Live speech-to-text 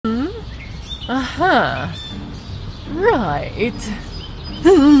Uh-huh. Right.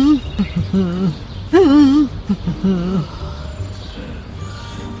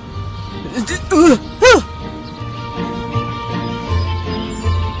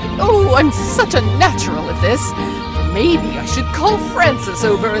 Oh, I'm such a natural at this. Maybe I should call Francis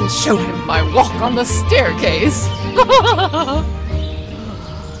over and show him my walk on the staircase.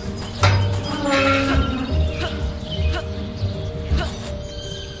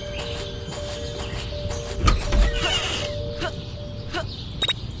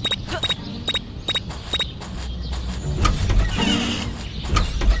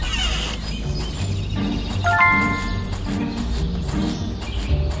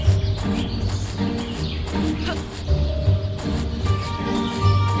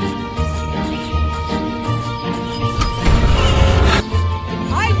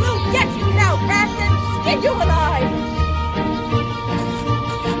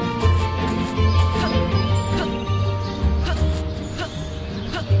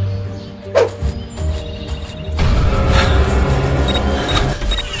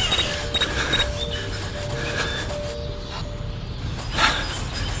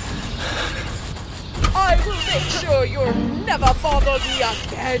 You'll never bother me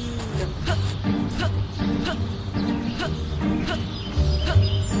again!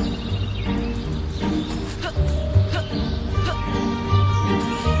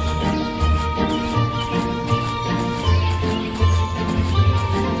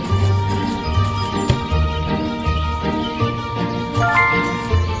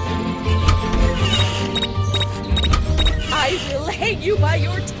 I will hang you by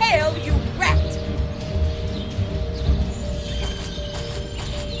your tail, you rat!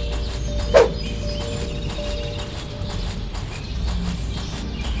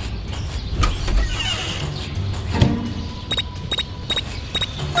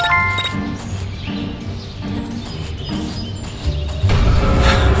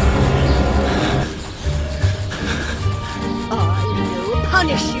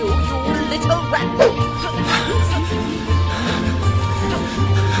 Punish you, you little rat!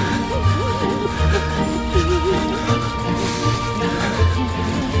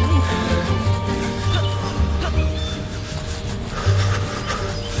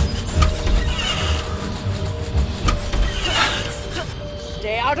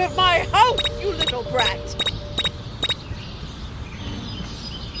 Stay out of my house, you little brat!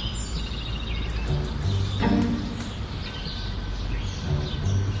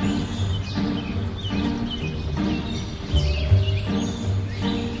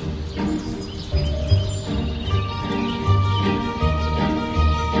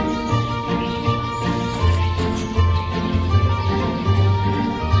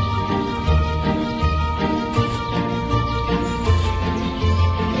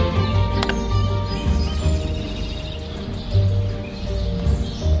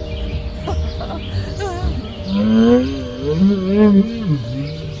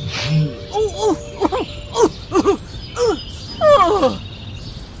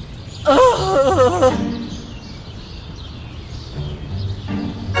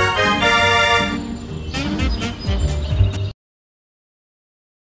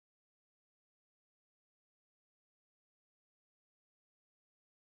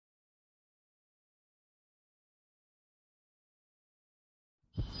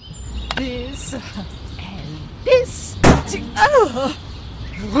 This and this.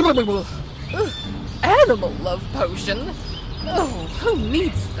 Animal love potion. Oh, who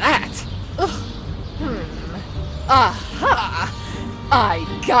needs that? Aha!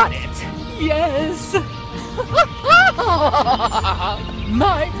 I got it. Yes.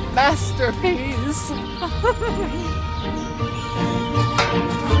 My masterpiece.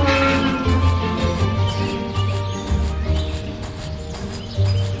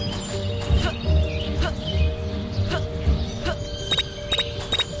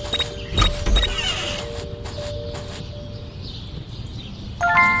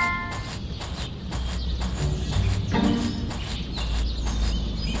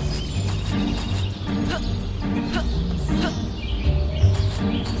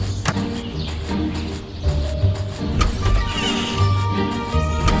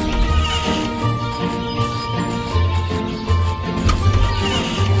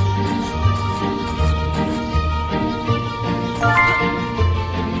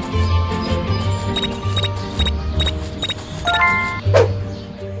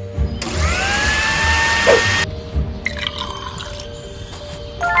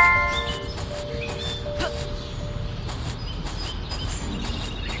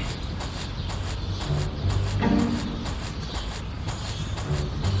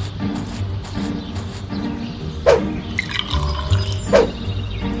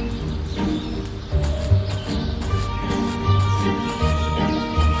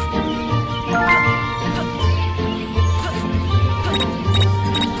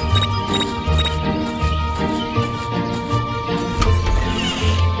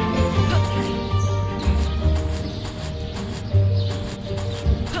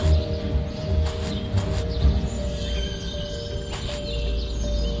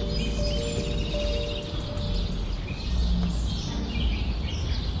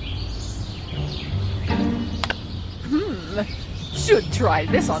 try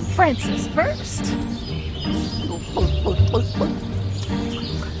this on Francis first.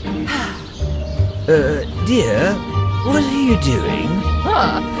 Dear, what are you doing?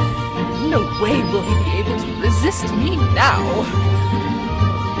 Huh? No way will he be able to resist me now.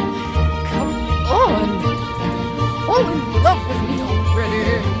 Come on. Fall in love with me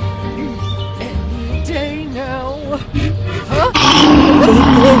already. Any day now. Huh?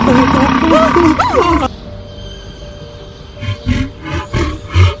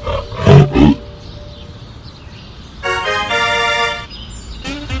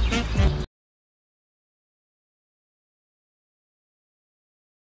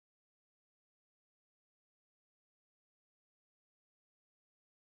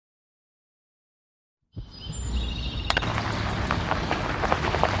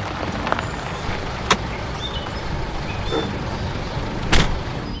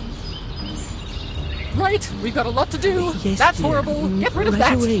 Right, we've got a lot to do. Yes, That's dear. horrible. Get rid of Right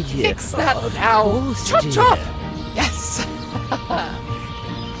that. away, dear. Fix that Of now. course, Chop, dear. chop. Yes.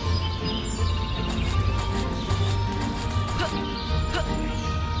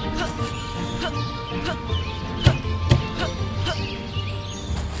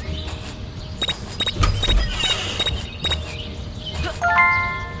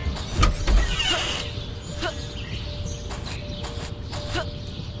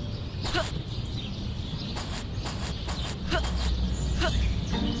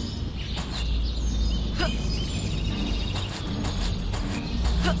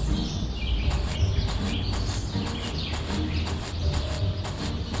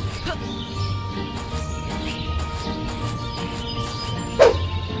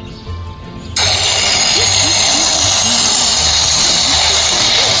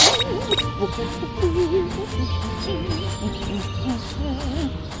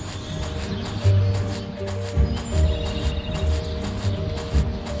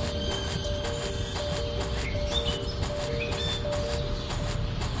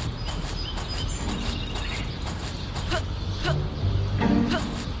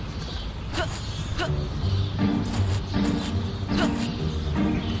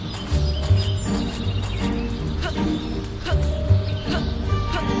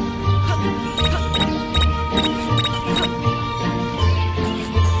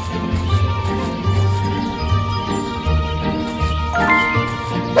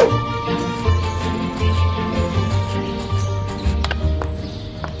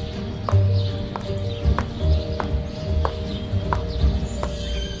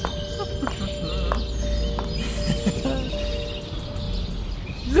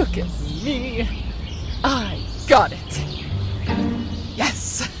 Look at me. I got it.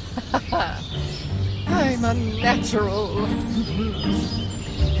 Yes. I'm a natural.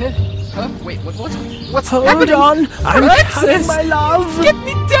 Huh? Wait, what's Hold happening? on, I'm coming, Francis! my love. Get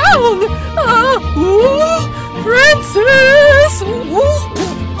me down! Ooh, Francis! Ooh.